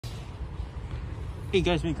Hey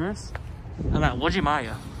guys, me Chris. I'm at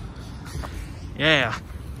Uwajimaya. Yeah.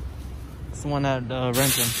 It's the one at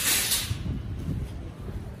Renton.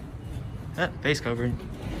 Face covering.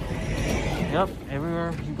 Yep,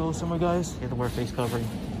 everywhere you go somewhere, guys, you have to wear face covering.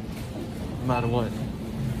 No matter what.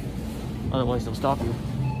 Otherwise, they'll stop you.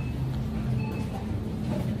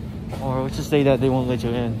 Or let's just say that they won't let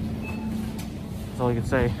you in. That's all I can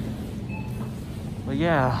say. But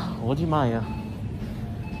yeah, Uwajimaya.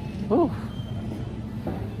 Woo!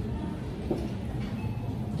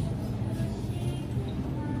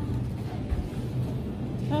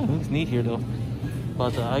 Yeah, it looks neat here though.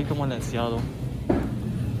 But I like the one at Seattle.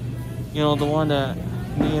 You know, the one that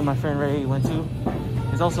me and my friend Ray went to.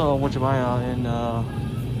 It's also Uwajimaya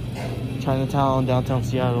in Chinatown, downtown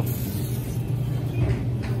Seattle.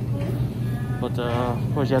 But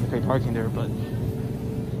of course you have to pay parking there. But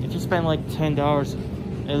if you spend like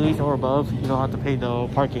 $10 at least or above, you don't have to pay the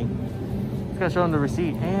parking. Just gotta show them the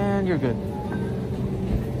receipt and you're good.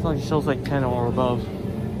 As long as it shows like 10 or above.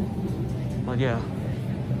 But yeah,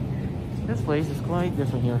 this place is quite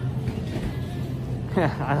different here.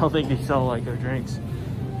 I don't think they sell like their drinks,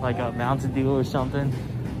 like a Mountain Dew or something.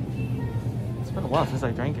 It's been a while since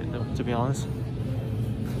I drank it though, to be honest.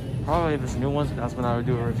 Probably if it's new ones, that's when I would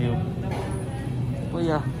do a review. But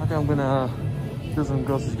yeah, I think I'm gonna do some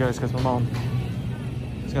groceries, guys, because my mom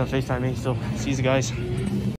is gonna FaceTime me. So, see you guys.